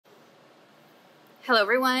Hello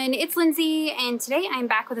everyone, it's Lindsay, and today I'm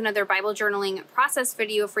back with another Bible journaling process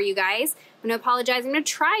video for you guys. I'm going to apologize. I'm going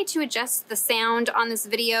to try to adjust the sound on this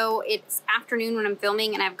video. It's afternoon when I'm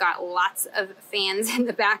filming and I've got lots of fans in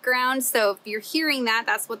the background, so if you're hearing that,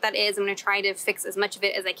 that's what that is. I'm going to try to fix as much of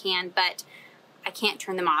it as I can, but I can't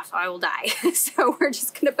turn them off. I will die. So we're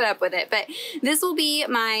just going to put up with it. But this will be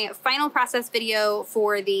my final process video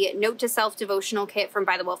for the Note to Self devotional kit from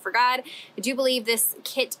By the Will for God. I do believe this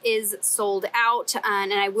kit is sold out,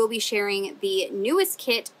 and I will be sharing the newest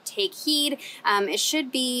kit, Take Heed. It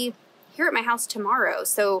should be here at my house tomorrow.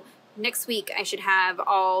 So next week I should have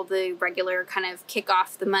all the regular kind of kick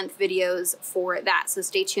off the month videos for that, so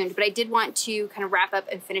stay tuned. But I did want to kind of wrap up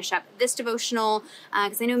and finish up this devotional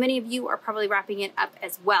because I know many of you are probably wrapping it up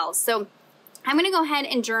as well. So I'm going to go ahead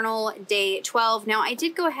and journal day 12. Now I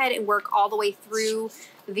did go ahead and work all the way through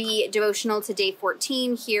the devotional to day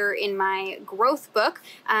 14 here in my growth book,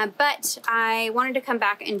 but I wanted to come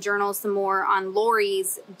back and journal some more on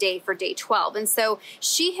Lori's day for day 12. And so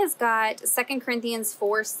she has got 2 Corinthians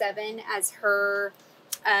 4:7 as her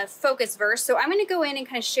focus verse. So I'm going to go in and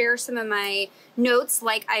kind of share some of my notes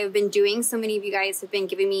like I've been doing. So many of you guys have been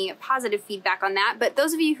giving me positive feedback on that. But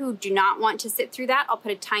those of you who do not want to sit through that, I'll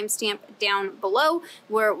put a timestamp down below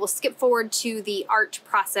where we'll skip forward to the art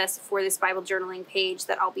process for this Bible journaling page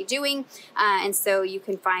that I'll be doing. And so you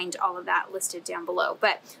can find all of that listed down below.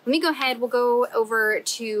 But let me go ahead. We'll go over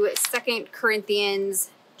to 2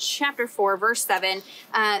 Corinthians chapter 4, verse 7.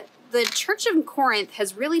 The Church of Corinth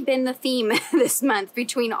has really been the theme this month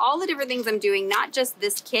between all the different things I'm doing, not just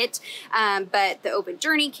this kit, but the Open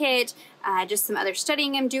Journey kit, just some other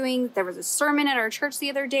studying I'm doing. There was a sermon at our church the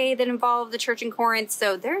other day that involved the Church in Corinth,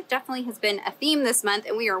 so there definitely has been a theme this month,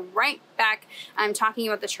 and we are right back talking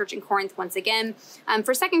about the Church in Corinth once again.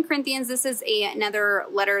 For 2 Corinthians, this is another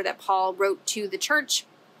letter that Paul wrote to the church.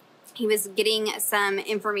 He was getting some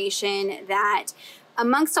information that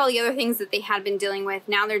amongst all the other things that they had been dealing with,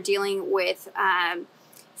 now they're dealing with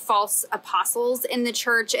false apostles in the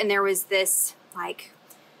church. And there was this like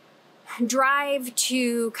drive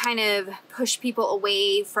to kind of push people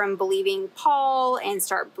away from believing Paul and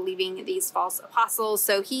start believing these false apostles.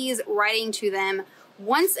 So he's writing to them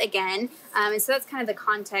once again. And so that's kind of the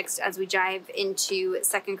context as we dive into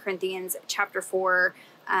 2 Corinthians chapter 4,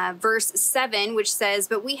 verse 7, which says,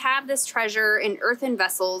 "But we have this treasure in earthen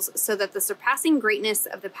vessels, so that the surpassing greatness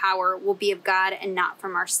of the power will be of God and not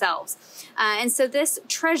from ourselves." And so this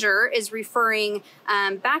treasure is referring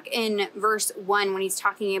back in verse 1 when he's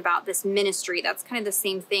talking about this ministry. That's kind of the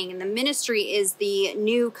same thing. And the ministry is the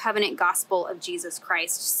new covenant gospel of Jesus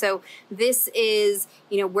Christ. So this is,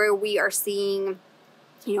 where we are seeing,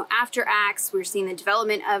 after Acts, we're seeing the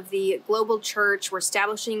development of the global church. We're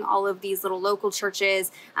establishing all of these little local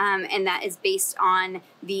churches, and that is based on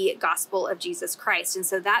the gospel of Jesus Christ. And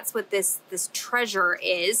so that's what this treasure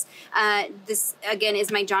is. This, again,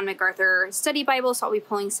 is my John MacArthur study Bible, so I'll be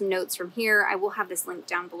pulling some notes from here. I will have this link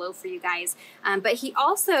down below for you guys. But he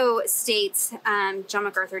also states, John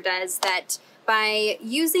MacArthur does, that by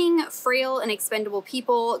using frail and expendable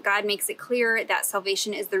people, God makes it clear that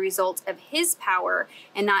salvation is the result of his power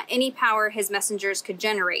and not any power his messengers could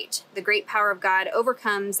generate. The great power of God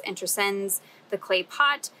overcomes and transcends the clay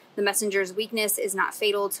pot. The messenger's weakness is not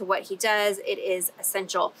fatal to what he does. It is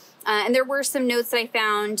essential. And there were some notes that I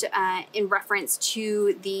found in reference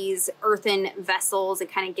to these earthen vessels and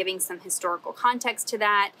kind of giving some historical context to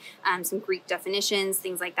that, some Greek definitions,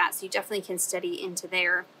 things like that. So you definitely can study into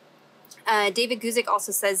there. David Guzik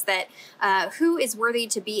also says that who is worthy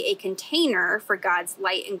to be a container for God's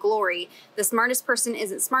light and glory? The smartest person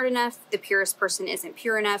isn't smart enough, the purest person isn't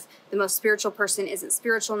pure enough, the most spiritual person isn't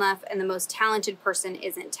spiritual enough, and the most talented person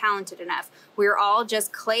isn't talented enough. We're all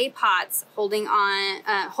just clay pots holding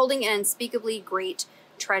an unspeakably great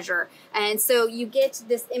treasure. And so you get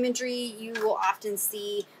this imagery you will often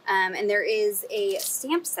see, and there is a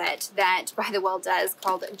stamp set that By the Well does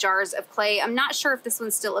called Jars of Clay. I'm not sure if this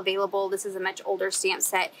one's still available. This is a much older stamp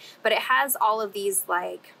set, but it has all of these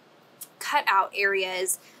like cut out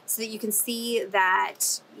areas so that you can see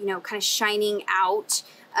that, kind of shining out.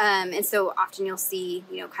 And so often you'll see,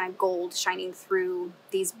 kind of gold shining through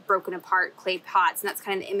these broken apart clay pots. And that's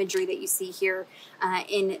kind of the imagery that you see here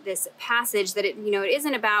in this passage, that it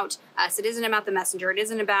isn't about us. It isn't about the messenger. It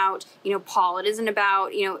isn't about, Paul. It isn't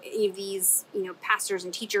about, any of these, pastors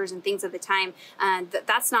and teachers and things of the time.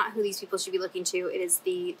 That's not who these people should be looking to. It is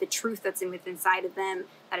the truth that's inside of them.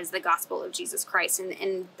 That is the gospel of Jesus Christ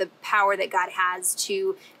and the power that God has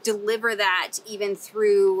to deliver that even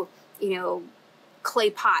through,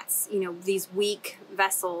 clay pots, these weak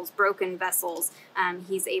vessels, broken vessels.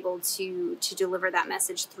 He's able to deliver that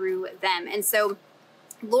message through them. And so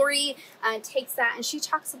Lori takes that and she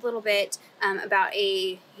talks a little bit about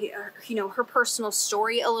her personal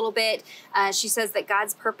story a little bit. She says that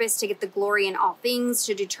God's purpose to get the glory in all things,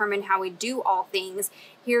 to determine how we do all things.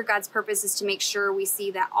 Here, God's purpose is to make sure we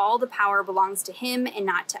see that all the power belongs to Him and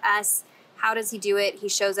not to us. How does He do it? He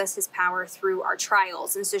shows us His power through our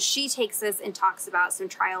trials. And so she takes this and talks about some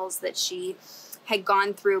trials that she had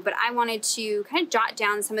gone through, but I wanted to kind of jot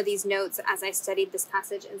down some of these notes as I studied this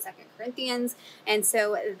passage in 2 Corinthians. And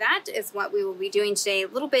so that is what we will be doing today, a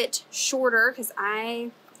little bit shorter because I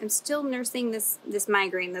am still nursing this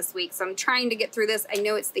migraine this week. So I'm trying to get through this. I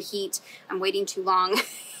know it's the heat. I'm waiting too long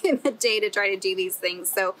in the day to try to do these things.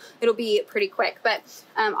 So it'll be pretty quick, but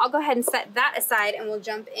I'll go ahead and set that aside and we'll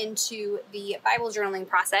jump into the Bible journaling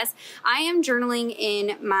process. I am journaling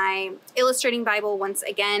in my illustrating Bible once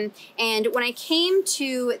again. And when I came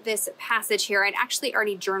to this passage here, I'd actually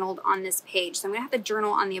already journaled on this page. So I'm gonna have to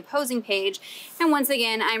journal on the opposing page. And once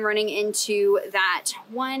again, I'm running into that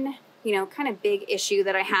one, kind of big issue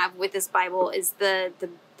that I have with this Bible is the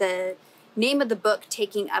name of the book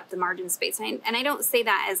taking up the margin space. And I don't say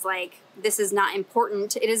that as like, this is not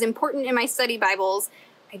important. It is important in my study Bibles.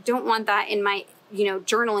 I don't want that in my,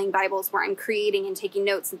 journaling Bibles where I'm creating and taking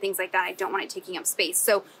notes and things like that. I don't want it taking up space.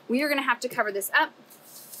 So we are going to have to cover this up.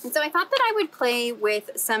 And so I thought that I would play with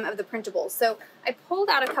some of the printables. So I pulled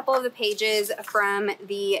out a couple of the pages from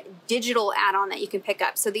the digital add-on that you can pick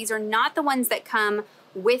up. So these are not the ones that come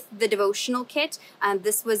with the devotional kit.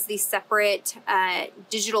 This was the separate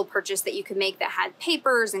digital purchase that you could make that had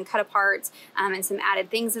papers and cut aparts and some added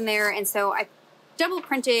things in there. And so I double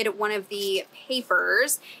printed one of the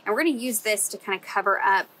papers and we're going to use this to kind of cover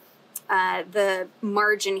up the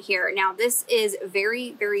margin here. Now this is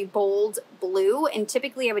very, very bold blue, and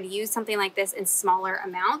typically I would use something like this in smaller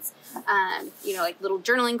amounts, like little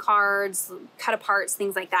journaling cards, cut aparts,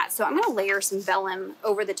 things like that. So I'm going to layer some vellum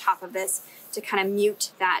over the top of this to kind of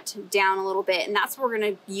mute that down a little bit, and that's what we're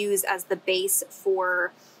going to use as the base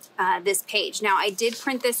for this page. Now I did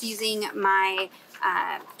print this using my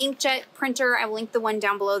inkjet printer. I will link the one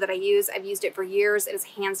down below that I use. I've used it for years. It is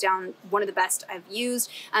hands down one of the best I've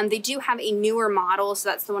used. They do have a newer model, so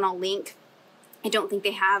that's the one I'll link. I don't think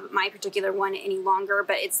they have my particular one any longer,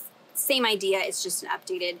 but it's same idea. It's just an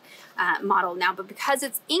updated model now. But because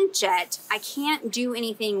it's inkjet, I can't do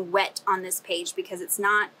anything wet on this page because it's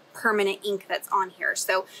not permanent ink that's on here.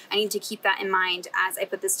 So I need to keep that in mind as I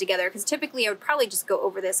put this together, because typically I would probably just go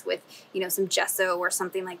over this with, some gesso or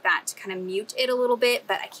something like that to kind of mute it a little bit,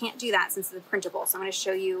 but I can't do that since it's printable. So I'm going to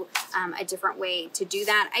show you a different way to do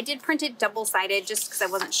that. I did print it double-sided just because I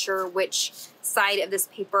wasn't sure which side of this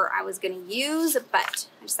paper I was going to use, but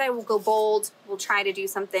I decided we'll go bold. We'll try to do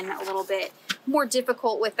something a little bit more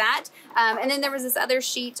difficult with that. And then there was this other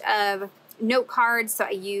sheet of note cards, so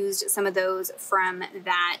I used some of those from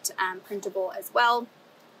that printable as well.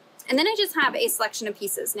 And then I just have a selection of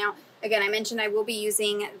pieces. Now, again, I mentioned I will be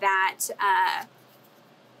using that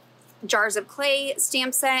Jars of Clay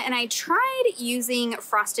stamp set, and I tried using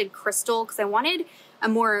frosted crystal because I wanted a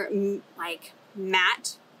more like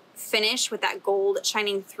matte finish with that gold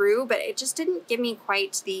shining through, but it just didn't give me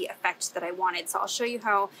quite the effect that I wanted. So I'll show you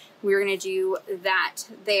how we're going to do that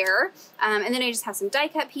there. And then I just have some die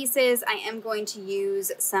cut pieces. I am going to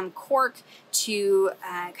use some cork to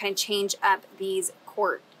kind of change up these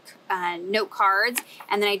cork note cards.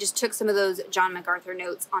 And then I just took some of those John MacArthur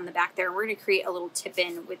notes on the back there. We're going to create a little tip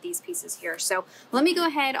in with these pieces here. So let me go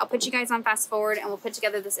ahead. I'll put you guys on fast forward and we'll put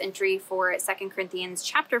together this entry for 2 Corinthians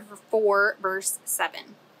chapter 4, verse 7.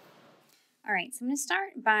 All right, so I'm going to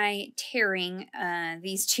start by tearing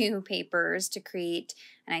these two papers to create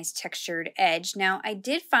a nice textured edge. Now, I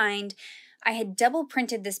did find I had double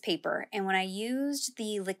printed this paper, and when I used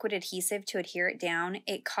the liquid adhesive to adhere it down,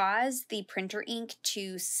 it caused the printer ink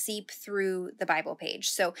to seep through the Bible page.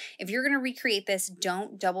 So if you're going to recreate this,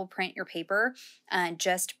 don't double print your paper.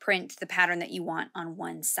 Just print the pattern that you want on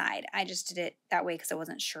one side. I just did it that way because I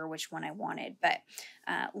wasn't sure which one I wanted, but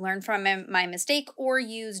learn from my mistake or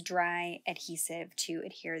use dry adhesive to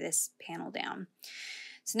adhere this panel down.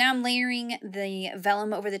 So now I'm layering the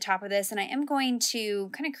vellum over the top of this, and I am going to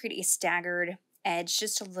kind of create a staggered edge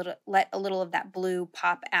just to let a little of that blue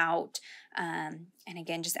pop out. And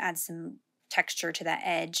again, just add some texture to that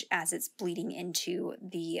edge as it's bleeding into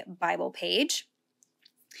the Bible page.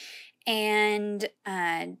 And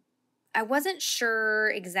I wasn't sure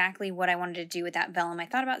exactly what I wanted to do with that vellum. I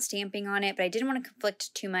thought about stamping on it, but I didn't want to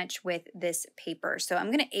conflict too much with this paper. So I'm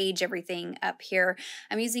going to age everything up here.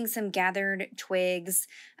 I'm using some Gathered Twigs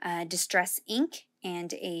Distress ink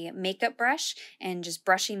and a makeup brush and just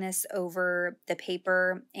brushing this over the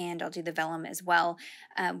paper, and I'll do the vellum as well.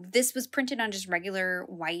 This was printed on just regular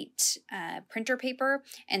white printer paper,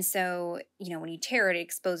 and so, you know, when you tear it, it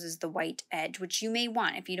exposes the white edge, which you may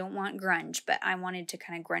want if you don't want grunge, but I wanted to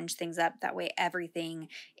kind of grunge things up. That way everything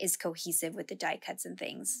is cohesive with the die cuts and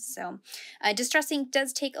things. So Distress ink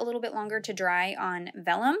does take a little bit longer to dry on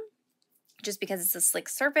vellum just because it's a slick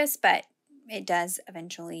surface, but it does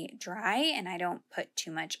eventually dry and I don't put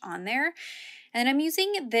too much on there. And I'm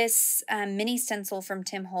using this mini stencil from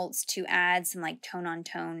Tim Holtz to add some like tone on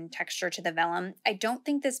tone texture to the vellum. I don't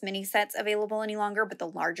think this mini set's available any longer, but the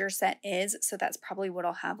larger set is, so that's probably what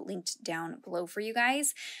I'll have linked down below for you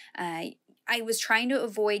guys. I was trying to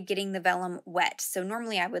avoid getting the vellum wet, so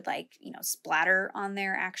normally I would like, you know, splatter on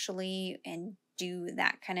there actually and do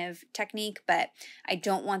that kind of technique, but I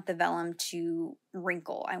don't want the vellum to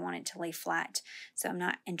wrinkle. I want it to lay flat, so I'm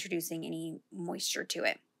not introducing any moisture to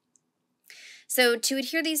it. So to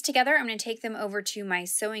adhere these together, I'm going to take them over to my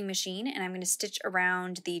sewing machine and I'm going to stitch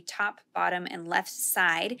around the top, bottom, and left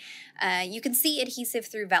side. You can see adhesive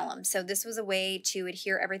through vellum, so this was a way to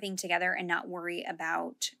adhere everything together and not worry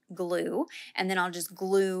about glue. And then I'll just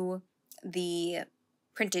glue the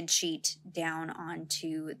printed sheet down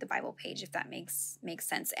onto the Bible page, if that makes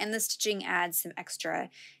sense. And the stitching adds some extra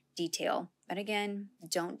detail. But again,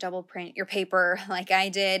 don't double print your paper like I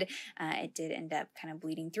did. It did end up kind of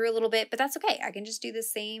bleeding through a little bit, but that's okay. I can just do the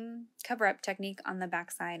same cover-up technique on the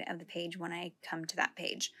back side of the page when I come to that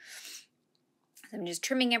page. So I'm just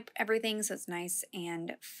trimming up everything so it's nice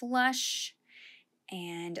and flush.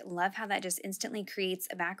 And love how that just instantly creates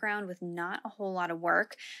a background with not a whole lot of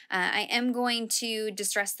work. I am going to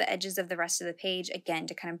distress the edges of the rest of the page again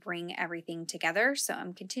to kind of bring everything together. So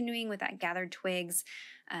I'm continuing with that Gathered Twigs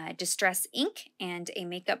distress ink and a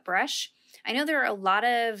makeup brush. I know there are a lot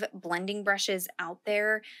of blending brushes out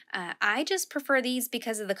there. I just prefer these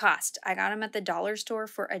because of the cost. I got them at the dollar store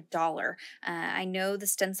for $1. I know the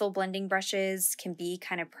stencil blending brushes can be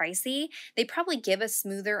kind of pricey. They probably give a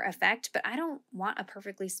smoother effect, but I don't want a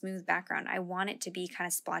perfectly smooth background. I want it to be kind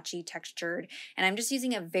of splotchy, textured, and I'm just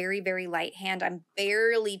using a very, very light hand. I'm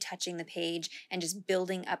barely touching the page and just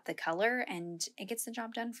building up the color, and it gets the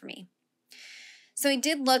job done for me. So I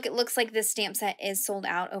did look, it looks like this stamp set is sold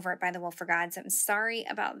out over at By the Wolf for God, so I'm sorry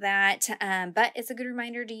about that, but it's a good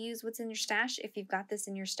reminder to use what's in your stash if you've got this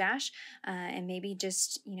in your stash, and maybe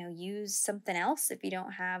just, you know, use something else if you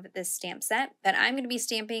don't have this stamp set. But I'm going to be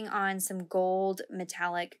stamping on some gold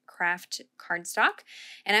metallic craft cardstock,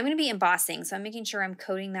 and I'm going to be embossing, so I'm making sure I'm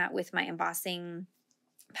coating that with my embossing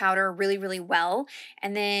powder really, really well,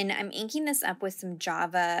 and then I'm inking this up with some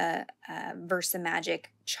Java Versamagic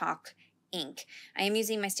chalk ink. I am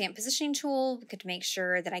using my stamp positioning tool to make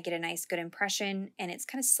sure that I get a nice good impression, and it's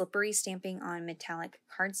kind of slippery stamping on metallic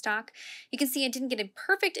cardstock. You can see I didn't get a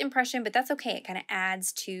perfect impression, but that's okay. It kind of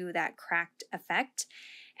adds to that cracked effect.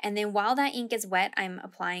 And then while that ink is wet, I'm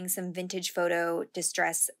applying some Vintage Photo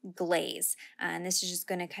Distress Glaze. And this is just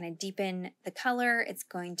going to kind of deepen the color. It's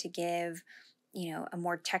going to give, you know, a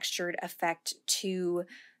more textured effect to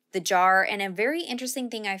the jar. And a very interesting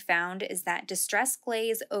thing I found is that Distress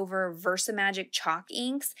Glaze over Versamagic chalk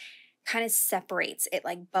inks kind of separates. It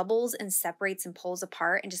like bubbles and separates and pulls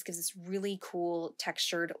apart and just gives this really cool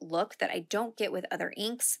textured look that I don't get with other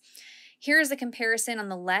inks. Here's a comparison. On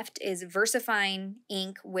the left is VersaFine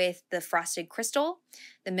ink with the Frosted Crystal.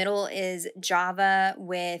 The middle is Java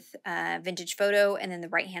with Vintage Photo, and then the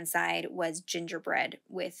right-hand side was Gingerbread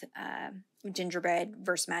with Gingerbread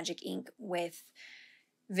Versamagic ink with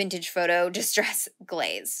Vintage Photo Distress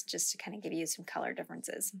Glaze, just to kind of give you some color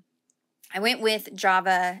differences. I went with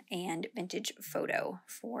Java and Vintage Photo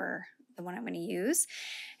for the one I'm going to use.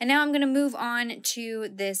 And now I'm going to move on to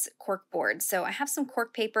this cork board. So I have some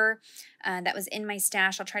cork paper that was in my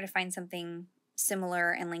stash. I'll try to find something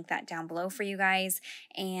similar and link that down below for you guys.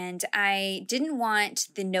 And I didn't want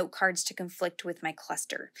the note cards to conflict with my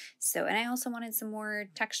cluster. So, and I also wanted some more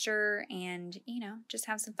texture and, you know, just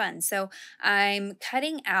have some fun. So I'm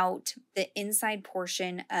cutting out the inside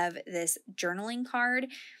portion of this journaling card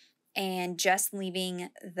and just leaving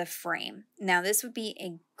the frame. Now, this would be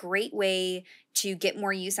a great way to get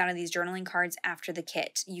more use out of these journaling cards after the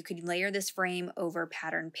kit. You could layer this frame over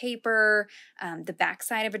pattern paper, the back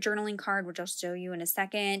side of a journaling card, which I'll show you in a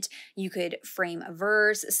second. You could frame a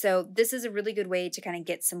verse. So this is a really good way to kind of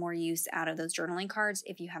get some more use out of those journaling cards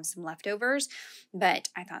if you have some leftovers. But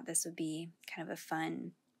I thought this would be kind of a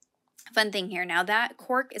fun thing here. Now that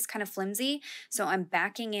cork is kind of flimsy, so I'm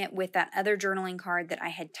backing it with that other journaling card that I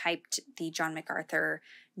had typed the John MacArthur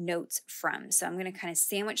notes from. So I'm going to kind of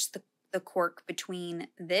sandwich the cork between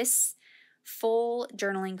this full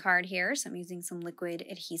journaling card here. So I'm using some liquid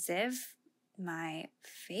adhesive, my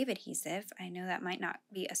fave adhesive. I know that might not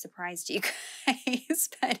be a surprise to you guys,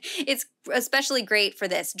 but it's especially great for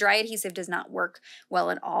this. Dry adhesive does not work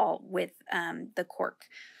well at all with the cork.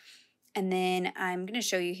 And then I'm going to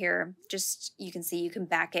show you here, just you can see you can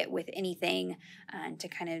back it with anything to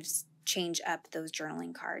kind of change up those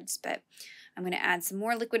journaling cards. But I'm going to add some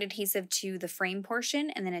more liquid adhesive to the frame portion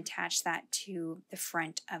and then attach that to the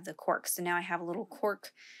front of the cork. So now I have a little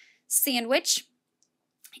cork sandwich.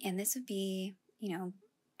 And this would be, you know,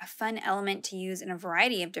 a fun element to use in a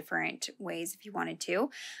variety of different ways if you wanted to.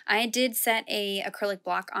 I did set a acrylic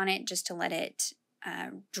block on it just to let it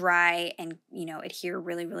dry and, you know, adhere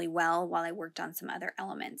really, really well while I worked on some other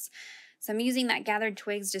elements. So I'm using that Gathered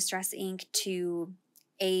Twigs Distress ink to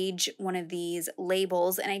age one of these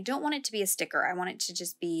labels, and I don't want it to be a sticker. I want it to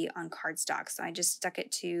just be on cardstock. So I just stuck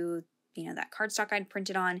it to, you know, that cardstock I'd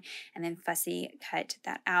printed on and then fussy cut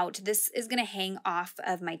that out. This is going to hang off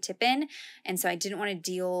of my tip-in, and so I didn't want to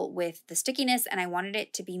deal with the stickiness, and I wanted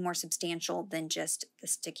it to be more substantial than just the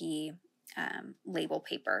sticky label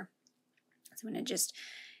paper. So I'm going to just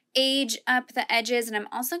age up the edges, and I'm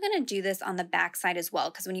also going to do this on the back side as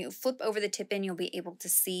well, because when you flip over the tip-in, you'll be able to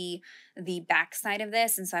see the back side of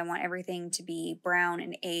this, and so I want everything to be brown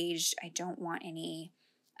and aged. I don't want any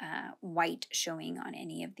white showing on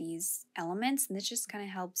any of these elements, and this just kind of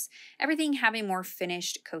helps everything have a more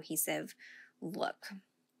finished, cohesive look.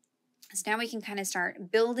 So now we can kind of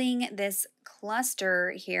start building this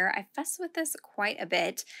cluster here. I fussed with this quite a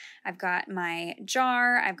bit. I've got my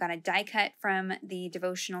jar, I've got a die cut from the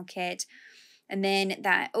devotional kit, and then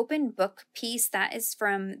that open book piece, that is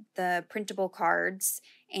from the printable cards,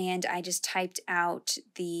 and I just typed out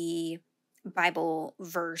the Bible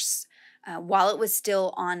verse while it was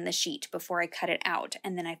still on the sheet before I cut it out,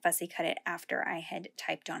 and then I fussy cut it after I had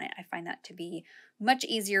typed on it. I find that to be much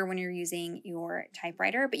easier when you're using your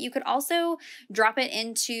typewriter, but you could also drop it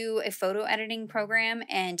into a photo editing program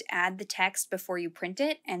and add the text before you print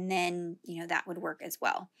it, and then, you know, that would work as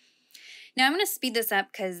well. Now I'm going to speed this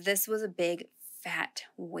up because this was a big fat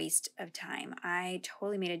waste of time. I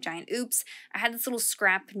totally made a giant oops. I had this little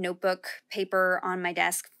scrap notebook paper on my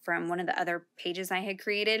desk from one of the other pages I had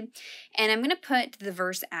created, and I'm going to put the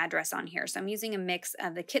verse address on here. So I'm using a mix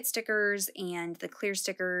of the kit stickers and the clear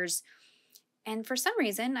stickers, and for some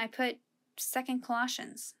reason I put 2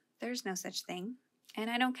 Colossians. There's no such thing, and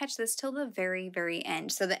I don't catch this till the very, very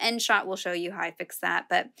end. So the end shot will show you how I fix that,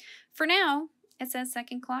 but for now it says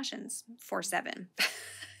 2 Colossians 4:7.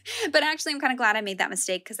 But actually, I'm kind of glad I made that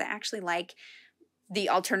mistake because I actually like the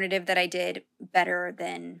alternative that I did better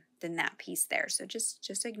than that piece there. So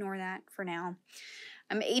just ignore that for now.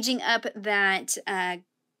 I'm aging up that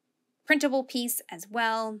printable piece as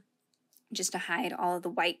well, just to hide all of the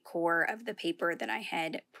white core of the paper that I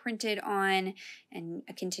had printed on, and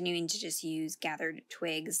continuing to just use Gathered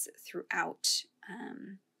Twigs throughout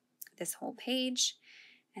this whole page.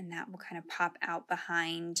 And that will kind of pop out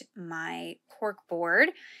behind my cork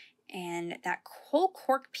board. And that whole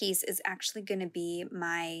cork piece is actually going to be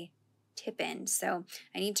my tip-in. So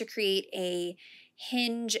I need to create a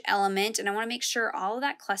hinge element, and I want to make sure all of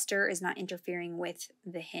that cluster is not interfering with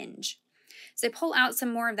the hinge. So I pull out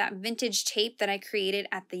some more of that vintage tape that I created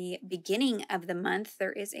at the beginning of the month.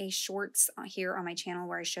 There is a shorts here on my channel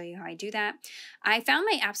where I show you how I do that. I found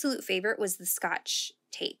my absolute favorite was the Scotch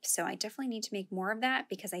tape. So I definitely need to make more of that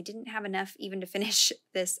because I didn't have enough even to finish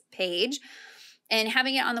this page. And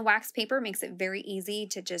having it on the wax paper makes it very easy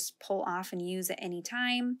to just pull off and use at any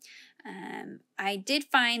time. I did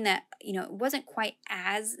find that, you know, it wasn't quite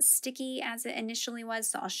as sticky as it initially was,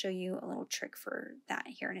 so I'll show you a little trick for that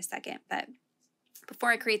here in a second. But before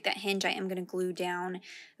I create that hinge, I am going to glue down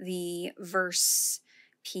the verse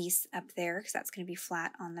piece up there because that's going to be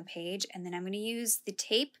flat on the page, and then I'm going to use the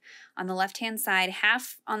tape on the left hand side,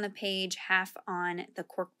 half on the page, half on the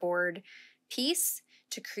corkboard piece,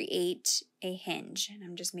 to create a hinge. And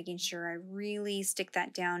I'm just making sure I really stick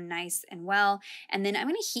that down nice and well. And then I'm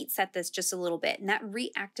going to heat set this just a little bit, and that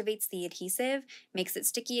reactivates the adhesive, makes it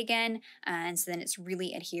sticky again, and so then it's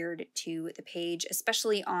really adhered to the page,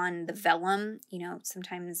 especially on the vellum. You know,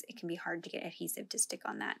 sometimes it can be hard to get adhesive to stick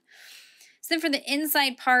on that. So then for the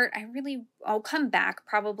inside part, I'll come back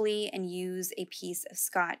probably and use a piece of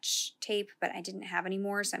Scotch tape, but I didn't have any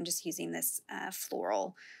more, so I'm just using this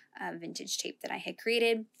floral vintage tape that I had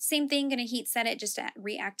created. Same thing, going to heat set it just to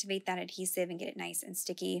reactivate that adhesive and get it nice and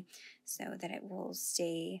sticky so that it will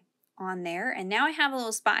stay on there. And now I have a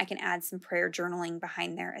little spot I can add some prayer journaling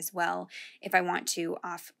behind there as well if I want to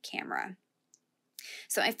off camera.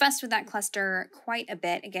 So I fussed with that cluster quite a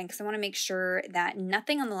bit, again, because I want to make sure that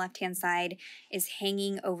nothing on the left-hand side is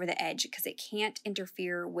hanging over the edge because it can't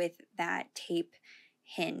interfere with that tape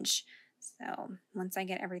hinge. So once I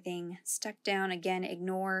get everything stuck down, again,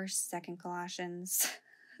 ignore 2nd Colossians.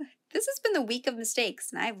 This has been the week of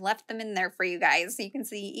mistakes, and I've left them in there for you guys so you can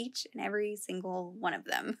see each and every single one of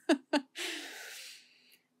them.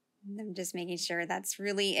 I'm just making sure that's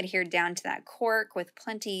really adhered down to that cork with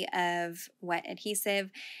plenty of wet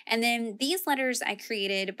adhesive. And then these letters I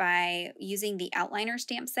created by using the outliner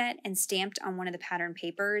stamp set and stamped on one of the pattern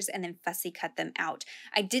papers and then fussy cut them out.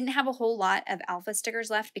 I didn't have a whole lot of alpha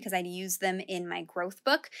stickers left because I'd used them in my growth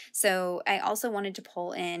book. So I also wanted to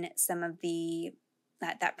pull in some of the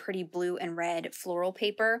that pretty blue and red floral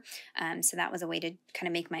paper. So that was a way to kind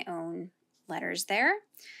of make my own letters there.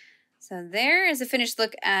 So there is a finished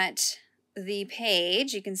look at the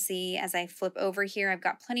page. You can see as I flip over here, I've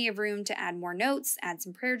got plenty of room to add more notes, add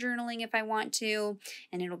some prayer journaling if I want to,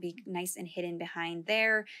 and it'll be nice and hidden behind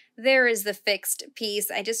there. There is the fixed piece.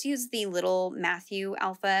 I just used the little Matthew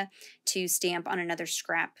alpha to stamp on another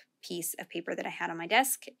scrap piece of paper that I had on my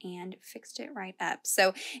desk and fixed it right up.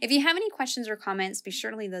 So if you have any questions or comments, be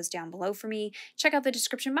sure to leave those down below for me. Check out the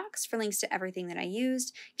description box for links to everything that I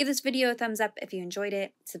used. Give this video a thumbs up if you enjoyed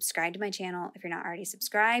it. Subscribe to my channel if you're not already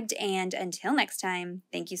subscribed. And until next time,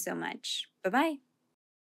 thank you so much. Bye-bye.